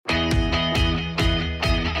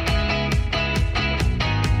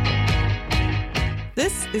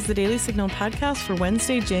This is the Daily Signal podcast for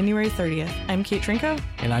Wednesday, January 30th. I'm Kate Trinko.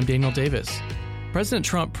 And I'm Daniel Davis. President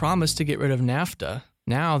Trump promised to get rid of NAFTA.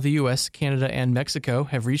 Now the U.S., Canada, and Mexico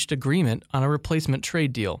have reached agreement on a replacement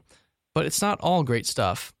trade deal. But it's not all great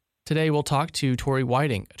stuff. Today we'll talk to Tori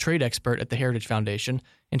Whiting, a trade expert at the Heritage Foundation,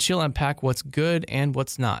 and she'll unpack what's good and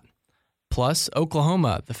what's not. Plus,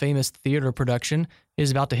 Oklahoma, the famous theater production, is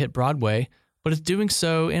about to hit Broadway, but it's doing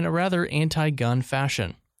so in a rather anti-gun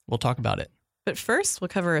fashion. We'll talk about it. But first, we'll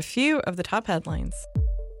cover a few of the top headlines.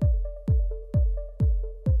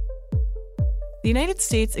 The United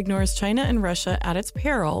States ignores China and Russia at its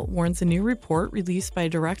peril, warns a new report released by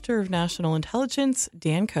Director of National Intelligence,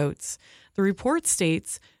 Dan Coats. The report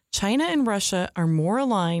states, China and Russia are more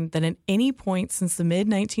aligned than at any point since the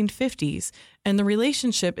mid-1950s, and the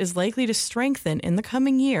relationship is likely to strengthen in the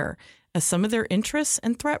coming year as some of their interests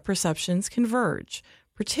and threat perceptions converge,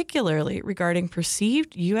 particularly regarding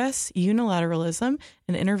perceived U.S. unilateralism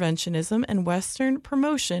and interventionism and Western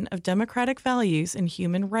promotion of democratic values and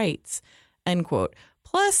human rights, end quote.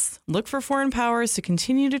 Plus, look for foreign powers to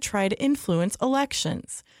continue to try to influence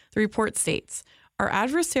elections. The report states, our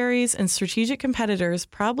adversaries and strategic competitors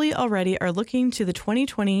probably already are looking to the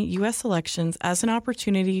 2020 U.S. elections as an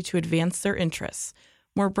opportunity to advance their interests.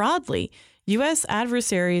 More broadly, U.S.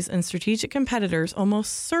 adversaries and strategic competitors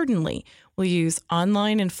almost certainly will use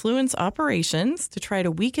online influence operations to try to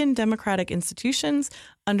weaken democratic institutions,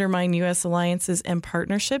 undermine U.S. alliances and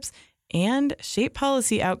partnerships, and shape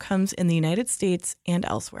policy outcomes in the United States and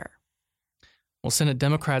elsewhere. Well, Senate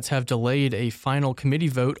Democrats have delayed a final committee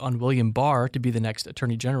vote on William Barr to be the next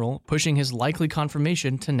Attorney General, pushing his likely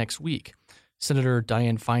confirmation to next week. Senator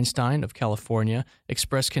Dianne Feinstein of California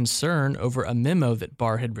expressed concern over a memo that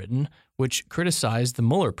Barr had written, which criticized the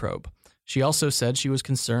Mueller probe. She also said she was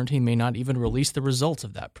concerned he may not even release the results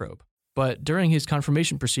of that probe. But during his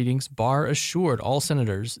confirmation proceedings, Barr assured all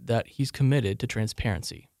senators that he's committed to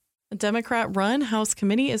transparency. A Democrat-run House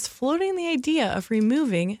committee is floating the idea of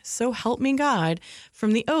removing "So Help Me God"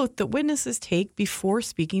 from the oath that witnesses take before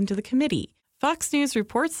speaking to the committee. Fox News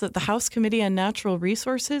reports that the House Committee on Natural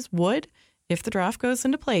Resources would, if the draft goes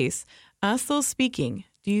into place, ask those speaking,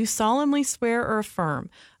 do you solemnly swear or affirm,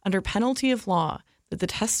 under penalty of law, that the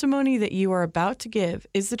testimony that you are about to give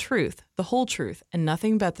is the truth, the whole truth, and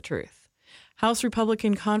nothing but the truth? House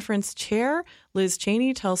Republican Conference Chair Liz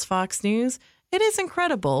Cheney tells Fox News, it is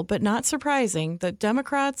incredible, but not surprising, that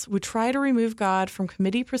Democrats would try to remove God from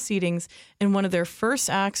committee proceedings in one of their first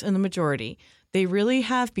acts in the majority. They really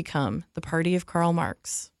have become the party of Karl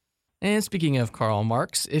Marx. And speaking of Karl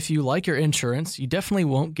Marx, if you like your insurance, you definitely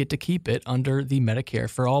won't get to keep it under the Medicare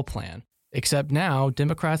for All plan. Except now,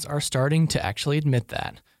 Democrats are starting to actually admit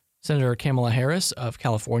that. Senator Kamala Harris of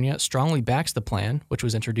California strongly backs the plan, which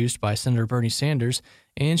was introduced by Senator Bernie Sanders,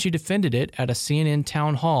 and she defended it at a CNN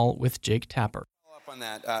town hall with Jake Tapper. On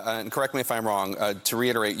that, and correct me if I'm wrong, to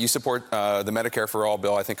reiterate, you support the Medicare for All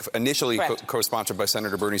bill, I think initially co-sponsored by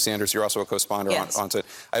Senator Bernie Sanders. You're also a co-sponsor on it.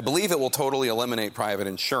 I believe it will totally eliminate private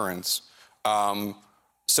insurance.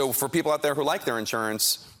 So for people out there who like their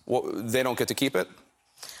insurance, they don't get to keep it?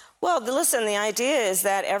 Well, listen, the idea is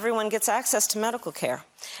that everyone gets access to medical care.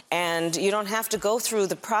 And you don't have to go through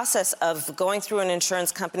the process of going through an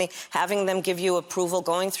insurance company, having them give you approval,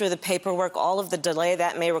 going through the paperwork, all of the delay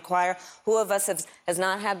that may require. Who of us has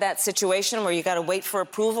not had that situation where you got to wait for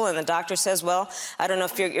approval and the doctor says, well, I don't know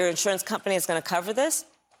if your insurance company is going to cover this?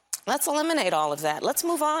 Let's eliminate all of that. Let's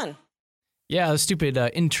move on. Yeah, the stupid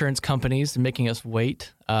insurance companies making us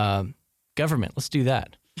wait. Government, let's do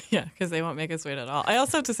that. Yeah, because they won't make us wait at all. I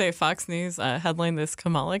also have to say Fox News headlined this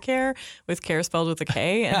Kamala Care with care spelled with a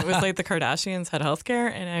K, and it was like the Kardashians had healthcare,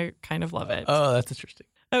 and I kind of love it. Oh, that's interesting.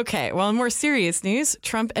 Okay, well, in more serious news,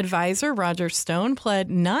 Trump advisor Roger Stone pled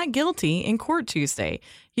not guilty in court Tuesday.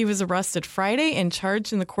 He was arrested Friday and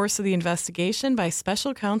charged in the course of the investigation by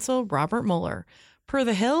special counsel Robert Mueller. Per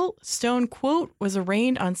The Hill, Stone, quote, was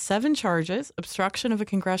arraigned on 7 charges, obstruction of a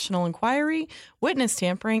congressional inquiry, witness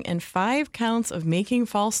tampering, and 5 counts of making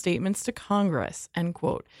false statements to Congress, end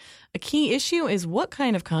quote. A key issue is what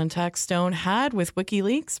kind of contact Stone had with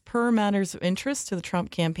WikiLeaks per matters of interest to the Trump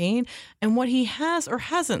campaign and what he has or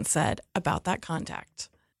hasn't said about that contact.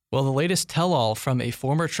 Well, the latest tell-all from a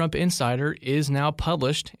former Trump insider is now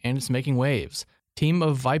published, and it's making waves. Team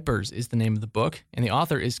of Vipers is the name of the book, and the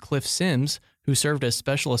author is Cliff Sims, who served as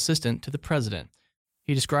special assistant to the president.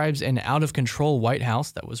 He describes an out-of-control White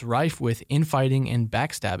House that was rife with infighting and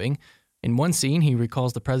backstabbing. In one scene, he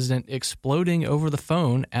recalls the president exploding over the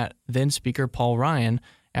phone at then-Speaker Paul Ryan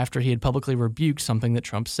after he had publicly rebuked something that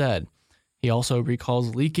Trump said. He also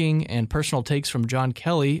recalls leaking and personal takes from John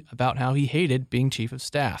Kelly about how he hated being chief of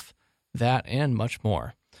staff. That and much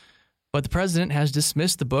more. But the president has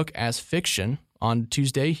dismissed the book as fiction. On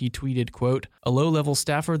Tuesday, he tweeted, quote, "A low-level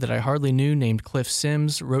staffer that I hardly knew named Cliff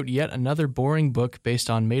Sims wrote yet another boring book based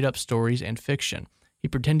on made-up stories and fiction. He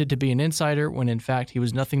pretended to be an insider when in fact he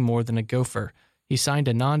was nothing more than a gopher. He signed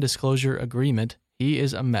a non-disclosure agreement. He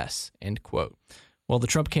is a mess," end quote. Well, the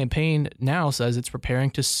Trump campaign now says it's preparing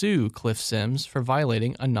to sue Cliff Sims for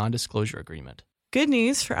violating a non-disclosure agreement. Good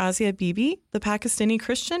news for Asia Bibi, the Pakistani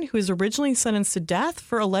Christian who was originally sentenced to death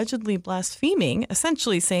for allegedly blaspheming,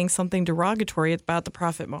 essentially saying something derogatory about the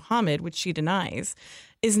Prophet Muhammad, which she denies,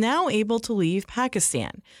 is now able to leave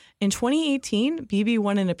Pakistan. In 2018, Bibi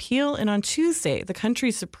won an appeal, and on Tuesday, the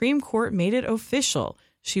country's Supreme Court made it official.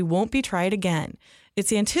 She won't be tried again.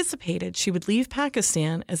 It's anticipated she would leave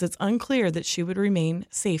Pakistan, as it's unclear that she would remain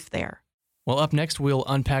safe there. Well, up next, we'll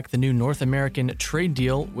unpack the new North American trade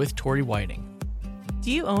deal with Tori Whiting. Do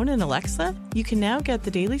you own an Alexa? You can now get the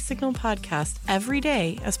Daily Signal podcast every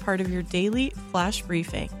day as part of your daily flash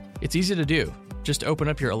briefing. It's easy to do. Just open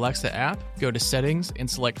up your Alexa app, go to Settings, and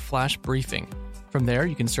select Flash Briefing. From there,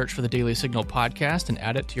 you can search for the Daily Signal podcast and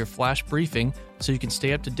add it to your flash briefing so you can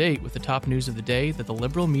stay up to date with the top news of the day that the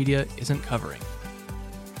liberal media isn't covering.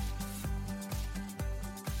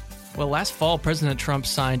 Well, last fall, President Trump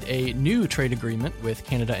signed a new trade agreement with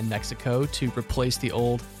Canada and Mexico to replace the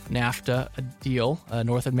old NAFTA deal, a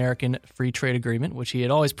North American Free Trade Agreement, which he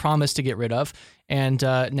had always promised to get rid of. And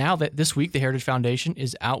now that this week, the Heritage Foundation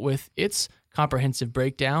is out with its comprehensive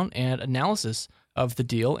breakdown and analysis of the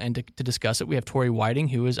deal. And to discuss it, we have Tori Whiting,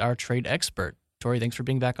 who is our trade expert. Tori, thanks for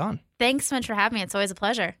being back on. Thanks so much for having me. It's always a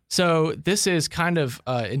pleasure. So this is kind of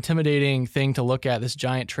an intimidating thing to look at, this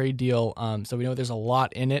giant trade deal. So we know there's a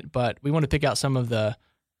lot in it, but we want to pick out some of the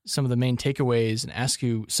main takeaways and ask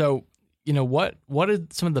you, so, you know, what are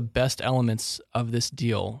some of the best elements of this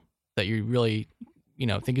deal that you really,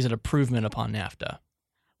 think is an improvement upon NAFTA?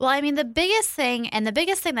 Well, I mean, the biggest thing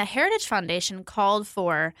that Heritage Foundation called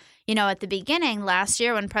for, at the beginning last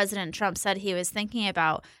year when President Trump said he was thinking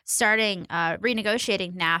about starting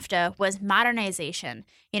renegotiating NAFTA was modernization.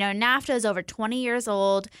 NAFTA is over 20 years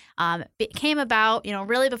old. It came about,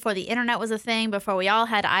 really before the internet was a thing, before we all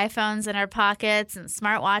had iPhones in our pockets and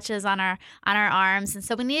smartwatches on our arms. And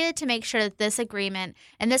so we needed to make sure that this agreement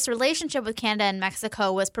and this relationship with Canada and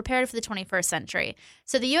Mexico was prepared for the 21st century.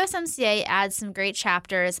 So the USMCA adds some great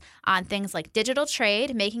chapters on things like digital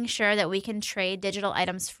trade, making sure that we can trade digital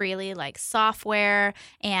items freely, like software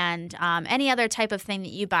and any other type of thing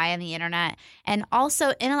that you buy on the internet, and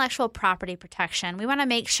also intellectual property protection. We want to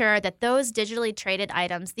make sure that those digitally traded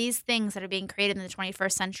items, these things that are being created in the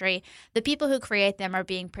 21st century, the people who create them are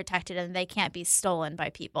being protected and they can't be stolen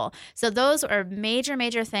by people. So those are major,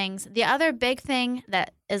 major things. The other big thing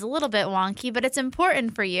that is a little bit wonky, but it's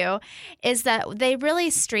important for you, is that they really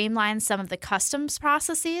streamlined some of the customs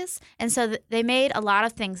processes. And so they made a lot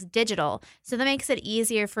of things digital. So that makes it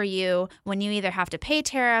easier for you when you either have to pay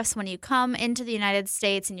tariffs, when you come into the United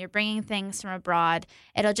States and you're bringing things from abroad.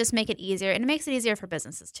 It'll just make it easier. And it makes it easier for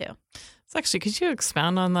businesses too. So actually, could you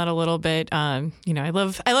expound on that a little bit? I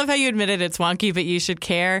love how you admitted it's wonky, but you should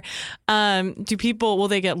care. Will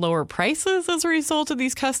they get lower prices as a result of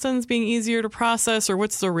these customs being easier to process, or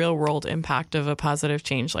what's the real world impact of a positive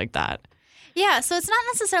change like that? Yeah, so it's not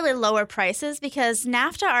necessarily lower prices because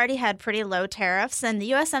NAFTA already had pretty low tariffs, and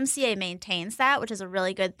the USMCA maintains that, which is a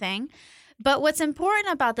really good thing. But what's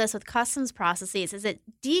important about this with customs processes is it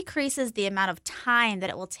decreases the amount of time that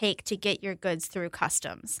it will take to get your goods through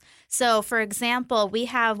customs. So, for example, we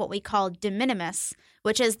have what we call de minimis,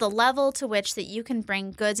 which is the level to which that you can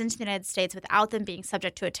bring goods into the United States without them being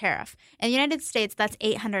subject to a tariff. In the United States, that's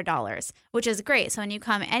 $800, which is great. So when you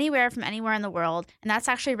come anywhere from anywhere in the world, and that's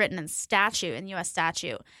actually written in statute, in U.S.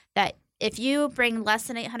 statute, that if you bring less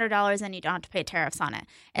than $800, then you don't have to pay tariffs on it.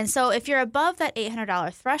 And so if you're above that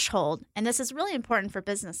 $800 threshold, and this is really important for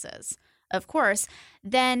businesses, of course,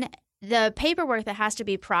 then the paperwork that has to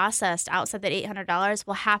be processed outside that $800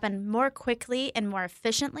 will happen more quickly and more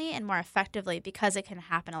efficiently and more effectively because it can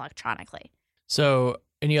happen electronically. So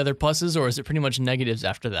any other pluses, or is it pretty much negatives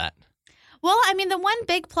after that? Well, I mean, the one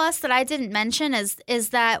big plus that I didn't mention is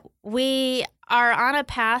that we are on a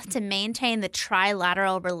path to maintain the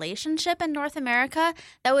trilateral relationship in North America.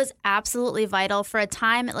 That was absolutely vital. For a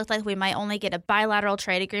time, it looked like we might only get a bilateral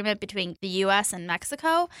trade agreement between the U.S. and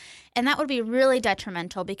Mexico, and that would be really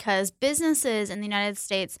detrimental because businesses in the United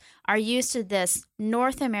States are used to this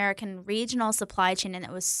North American regional supply chain, and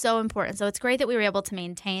it was so important. So it's great that we were able to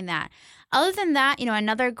maintain that. Other than that,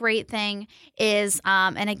 another great thing is,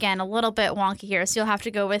 and again, a little bit wonky here, so you'll have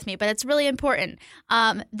to go with me, but it's really important.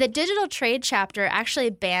 The digital trade chapter actually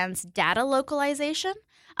bans data localization.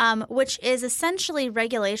 which is essentially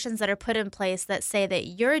regulations that are put in place that say that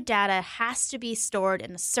your data has to be stored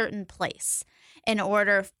in a certain place in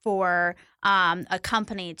order for a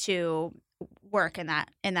company to work in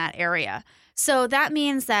that area. So that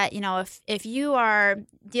means that, if you are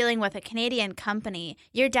dealing with a Canadian company,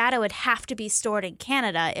 your data would have to be stored in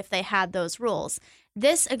Canada if they had those rules.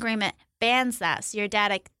 This agreement bans that. So your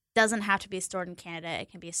data doesn't have to be stored in Canada.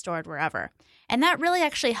 It can be stored wherever. And that really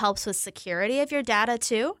actually helps with security of your data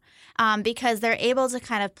too, because they're able to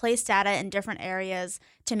kind of place data in different areas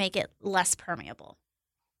to make it less permeable.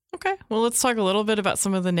 Okay, well, let's talk a little bit about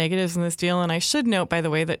some of the negatives in this deal. And I should note, by the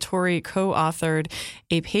way, that Tori co-authored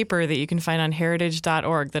a paper that you can find on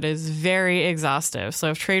heritage.org that is very exhaustive. So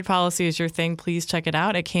if trade policy is your thing, please check it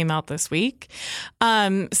out. It came out this week.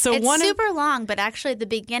 It's super long, but actually the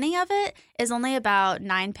beginning of it is only about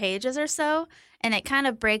 9 pages or so. And it kind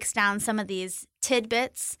of breaks down some of these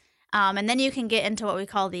tidbits. And then you can get into what we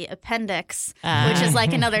call the appendix, which is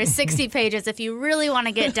like another 60 pages if you really want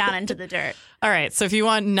to get down into the dirt. All right. So if you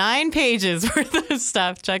want 9 pages worth of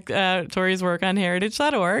stuff, check Tori's work on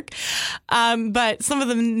heritage.org. But some of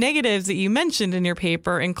the negatives that you mentioned in your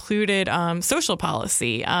paper included social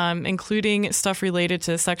policy, including stuff related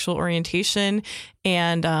to sexual orientation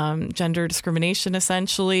and gender discrimination,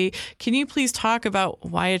 essentially. Can you please talk about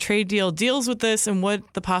why a trade deal deals with this and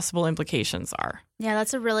what the possible implications are? Yeah,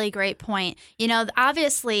 that's a really great point.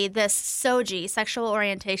 Obviously, this SOGI, sexual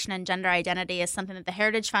orientation and gender identity, is something that the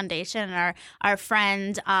Heritage Foundation and our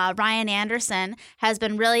friend Ryan Anderson has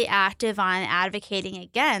been really active on advocating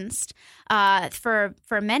against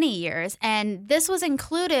for many years. And this was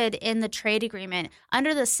included in the trade agreement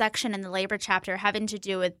under the section in the labor chapter having to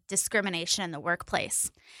do with discrimination in the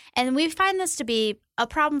workplace. And we find this to be a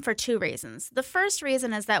problem for 2 reasons. The first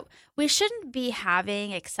reason is that we shouldn't be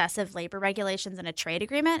having excessive labor regulations in a trade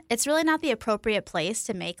agreement. It's really not the appropriate place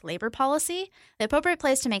to make labor policy. The appropriate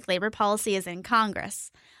place to make labor policy is in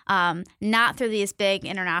Congress, not through these big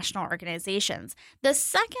international organizations. The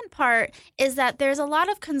second part is that there's a lot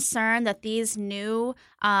of concern that these new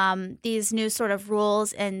sort of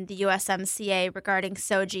rules in the USMCA regarding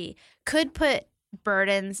SOGI could put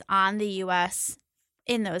burdens on the U.S.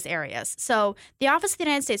 in those areas. So the Office of the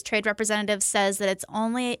United States Trade Representative says that it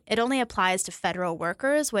only applies to federal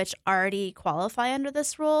workers, which already qualify under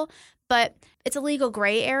this rule. But it's a legal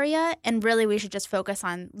gray area, and really we should just focus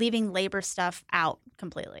on leaving labor stuff out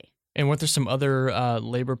completely. And weren't there some other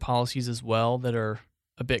labor policies as well that are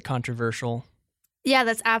a bit controversial? Yeah,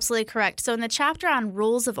 that's absolutely correct. So in the chapter on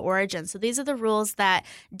rules of origin, so these are the rules that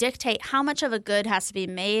dictate how much of a good has to be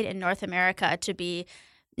made in North America to be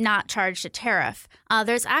not charged a tariff.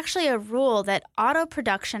 There's actually a rule that auto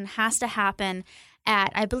production has to happen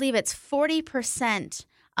at, I believe it's 40%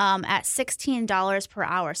 at $16 per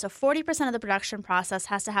hour. So 40% of the production process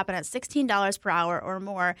has to happen at $16 per hour or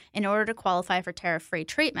more in order to qualify for tariff-free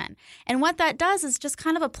treatment. And what that does is just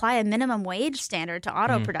kind of apply a minimum wage standard to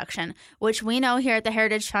auto production, which we know here at the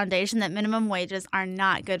Heritage Foundation that minimum wages are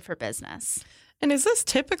not good for business. And is this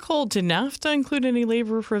typical? Did NAFTA include any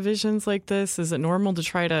labor provisions like this? Is it normal to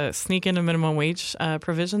try to sneak in a minimum wage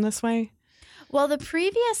provision this way? Well, the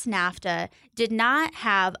previous NAFTA did not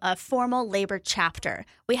have a formal labor chapter.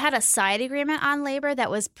 We had a side agreement on labor that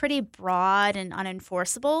was pretty broad and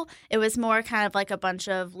unenforceable. It was more kind of like a bunch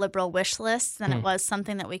of liberal wish lists than it was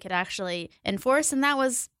something that we could actually enforce, and that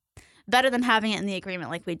was better than having it in the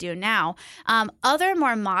agreement like we do now. Other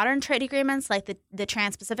more modern trade agreements like the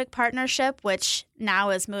Trans-Pacific Partnership, which now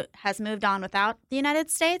has moved on without the United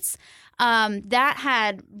States, that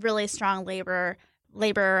had really strong labor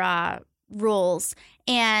rules.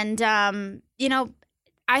 And,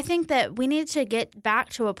 I think that we need to get back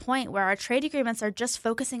to a point where our trade agreements are just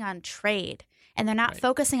focusing on trade and they're not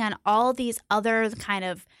focusing on all these other kind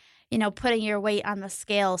of, putting your weight on the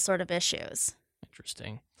scale sort of issues.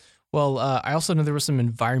 Interesting. Well, I also know there were some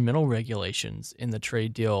environmental regulations in the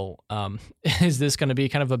trade deal. Is this going to be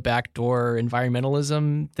kind of a backdoor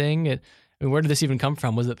environmentalism thing? Where did this even come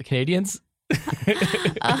from? Was it the Canadians?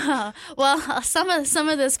 Well, some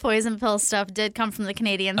of this poison pill stuff did come from the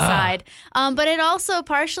Canadian side, but it also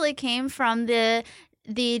partially came from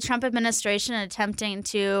the Trump administration attempting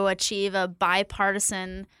to achieve a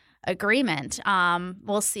bipartisan agreement.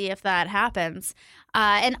 We'll see if that happens.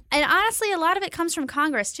 And honestly, a lot of it comes from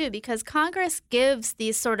Congress, too, because Congress gives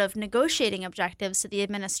these sort of negotiating objectives to the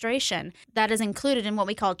administration that is included in what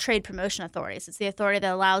we call trade promotion authorities. It's the authority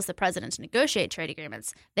that allows the president to negotiate trade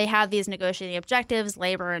agreements. They have these negotiating objectives,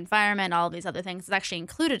 labor, environment, all of these other things. It's actually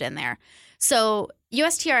included in there. So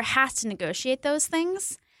USTR has to negotiate those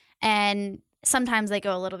things. And sometimes they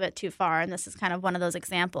go a little bit too far, and this is kind of one of those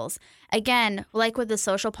examples. Again, like with the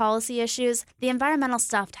social policy issues, the environmental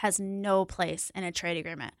stuff has no place in a trade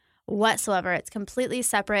agreement whatsoever. It's completely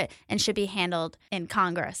separate and should be handled in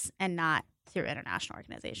Congress and not through international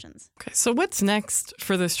organizations. Okay, so what's next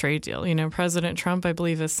for this trade deal? You know, President Trump, I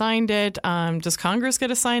believe, has signed it. Does Congress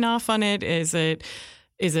get a sign off on it? Is it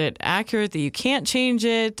accurate that you can't change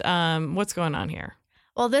it? What's going on here?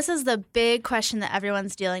 Well, this is the big question that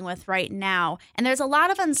everyone's dealing with right now. And there's a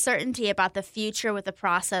lot of uncertainty about the future with the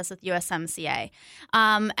process with USMCA.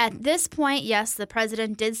 At this point, yes, the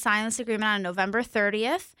president did sign this agreement on November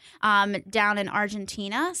 30th down in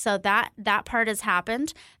Argentina. So that part has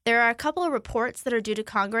happened. There are a couple of reports that are due to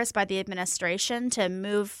Congress by the administration to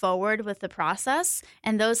move forward with the process.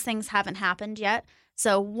 And those things haven't happened yet.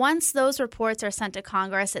 So once those reports are sent to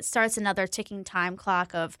Congress, it starts another ticking time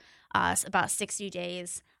clock of about 60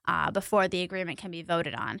 days before the agreement can be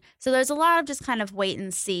voted on. So there's a lot of just kind of wait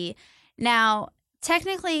and see. Now,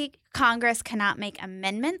 technically, Congress cannot make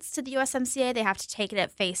amendments to the USMCA. They have to take it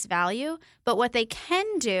at face value. But what they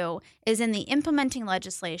can do is in the implementing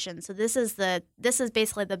legislation, so this is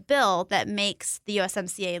basically the bill that makes the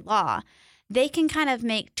USMCA law, they can kind of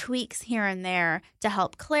make tweaks here and there to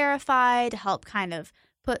help clarify, to help kind of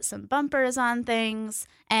put some bumpers on things.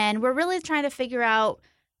 And we're really trying to figure out,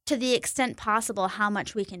 to the extent possible, how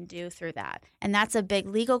much we can do through that. And that's a big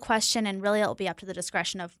legal question, and really it'll be up to the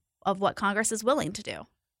discretion of what Congress is willing to do.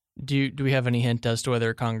 Do we have any hint as to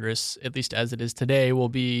whether Congress, at least as it is today, will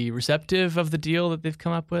be receptive of the deal that they've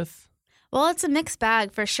come up with? Well, it's a mixed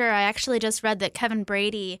bag for sure. I actually just read that Kevin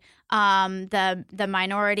Brady, the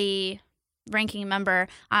minority ranking member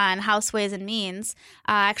on House Ways and Means,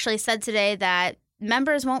 actually said today that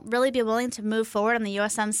members won't really be willing to move forward on the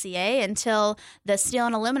USMCA until the steel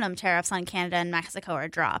and aluminum tariffs on Canada and Mexico are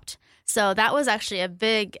dropped. So that was actually a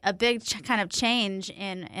big kind of change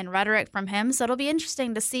in rhetoric from him. So it'll be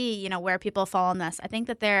interesting to see, where people fall on this. I think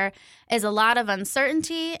that there is a lot of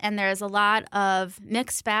uncertainty and there is a lot of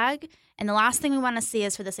mixed bag. And the last thing we want to see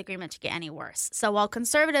is for this agreement to get any worse. So while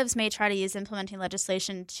conservatives may try to use implementing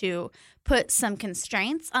legislation to put some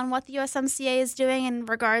constraints on what the USMCA is doing in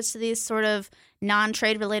regards to these sort of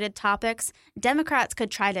non-trade related topics, Democrats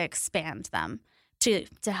could try to expand them to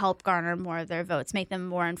help garner more of their votes, make them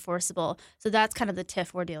more enforceable. So that's kind of the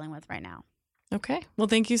tiff we're dealing with right now. Okay. Well,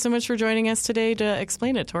 thank you so much for joining us today to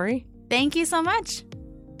explain it, Tori. Thank you so much.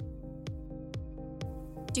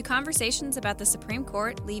 Do conversations about the Supreme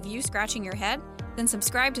Court leave you scratching your head? Then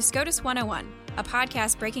subscribe to SCOTUS 101, a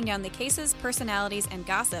podcast breaking down the cases, personalities, and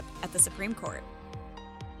gossip at the Supreme Court.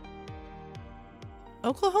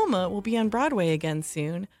 Oklahoma will be on Broadway again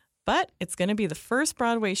soon, but it's going to be the first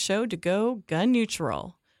Broadway show to go gun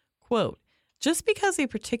neutral. Quote, just because a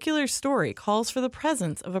particular story calls for the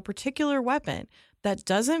presence of a particular weapon, that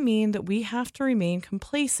doesn't mean that we have to remain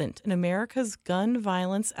complacent in America's gun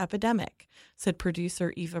violence epidemic, said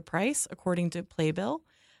producer Eva Price, according to Playbill.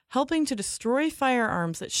 Helping to destroy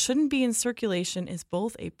firearms that shouldn't be in circulation is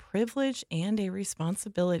both a privilege and a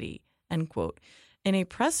responsibility, end quote. In a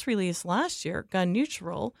press release last year, Gun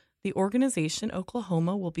Neutral, the organization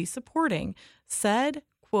Oklahoma will be supporting, said,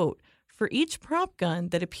 quote, for each prop gun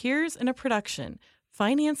that appears in a production,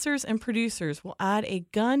 financiers and producers will add a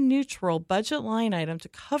gun-neutral budget line item to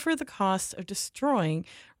cover the cost of destroying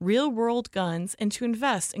real-world guns and to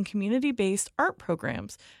invest in community-based art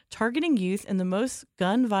programs targeting youth in the most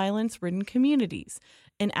gun violence-ridden communities.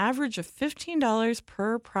 An average of $15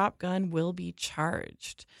 per prop gun will be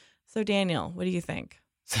charged. So, Daniel, what do you think?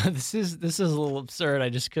 So this is a little absurd. I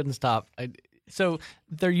just couldn't stop. So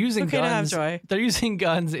they're using guns. They're using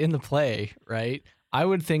guns in the play, right? I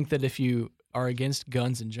would think that if you are against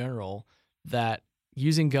guns in general, that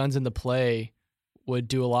using guns in the play would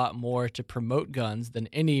do a lot more to promote guns than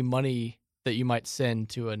any money that you might send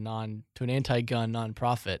to an anti-gun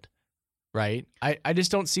nonprofit, right? I just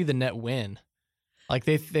don't see the net win. Like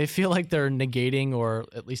they feel like they're negating or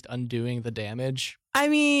at least undoing the damage. I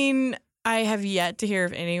mean, I have yet to hear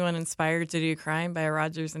of anyone inspired to do crime by a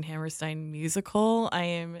Rodgers and Hammerstein musical. I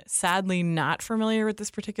am sadly not familiar with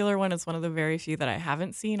this particular one. It's one of the very few that I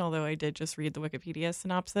haven't seen, although I did just read the Wikipedia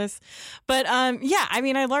synopsis. But yeah, I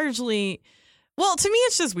mean, to me,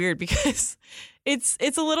 it's just weird because it's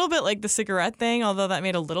a little bit like the cigarette thing, although that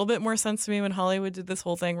made a little bit more sense to me when Hollywood did this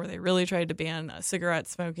whole thing where they really tried to ban cigarette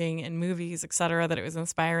smoking in movies, et cetera, that it was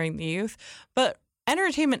inspiring the youth. But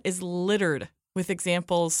entertainment is littered with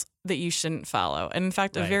examples that you shouldn't follow. And in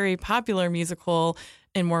fact, a very popular musical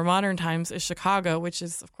in more modern times is Chicago, which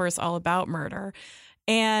is, of course, all about murder.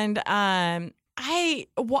 And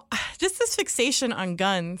just this fixation on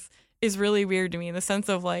guns is really weird to me in the sense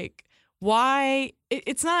of like, why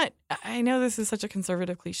it's not, I know this is such a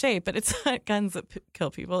conservative cliche, but it's not guns that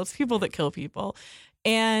kill people. It's people that kill people.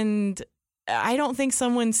 And I don't think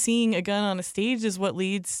someone seeing a gun on a stage is what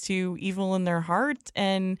leads to evil in their heart.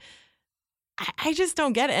 And I just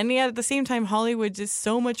don't get it. And yet at the same time, Hollywood just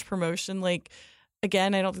so much promotion. Like,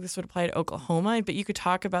 again, I don't think this would apply to Oklahoma, but you could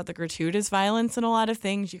talk about the gratuitous violence in a lot of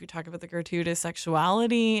things. You could talk about the gratuitous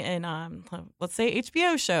sexuality in, let's say,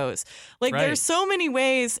 HBO shows. Like, there's so many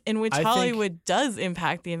ways in which Hollywood does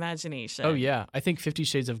impact the imagination. Oh, yeah. I think 50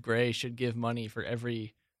 Shades of Grey should give money for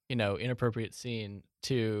every, inappropriate scene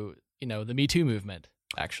to, the Me Too movement,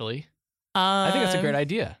 actually. I think that's a great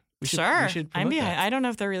idea. We should promote that. I don't know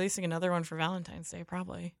if they're releasing another one for Valentine's Day,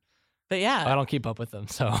 probably. But yeah. I don't keep up with them,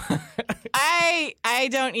 so. I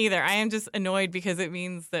don't either. I am just annoyed because it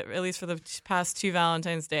means that, at least for the past 2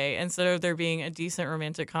 Valentine's Day, instead of there being a decent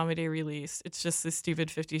romantic comedy release, it's just this stupid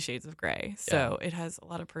 50 Shades of Grey. So it has a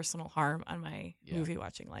lot of personal harm on my movie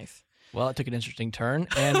watching life. Well, it took an interesting turn,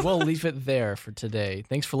 and we'll leave it there for today.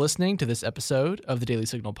 Thanks for listening to this episode of the Daily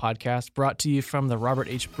Signal podcast, brought to you from the Robert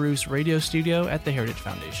H. Bruce radio studio at the Heritage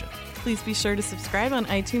Foundation. Please be sure to subscribe on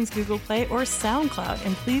iTunes, Google Play, or SoundCloud,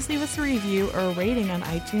 and please leave us a review or a rating on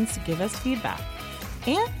iTunes to give us feedback.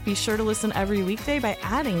 And be sure to listen every weekday by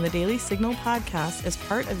adding the Daily Signal podcast as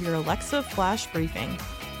part of your Alexa flash briefing.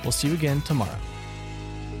 We'll see you again tomorrow.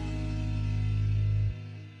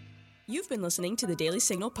 You've been listening to the Daily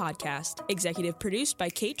Signal podcast, executive produced by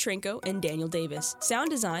Kate Trinko and Daniel Davis. Sound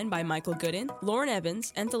design by Michael Gooden, Lauren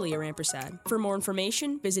Evans, and Thalia Rampersad. For more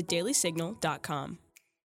information, visit dailysignal.com.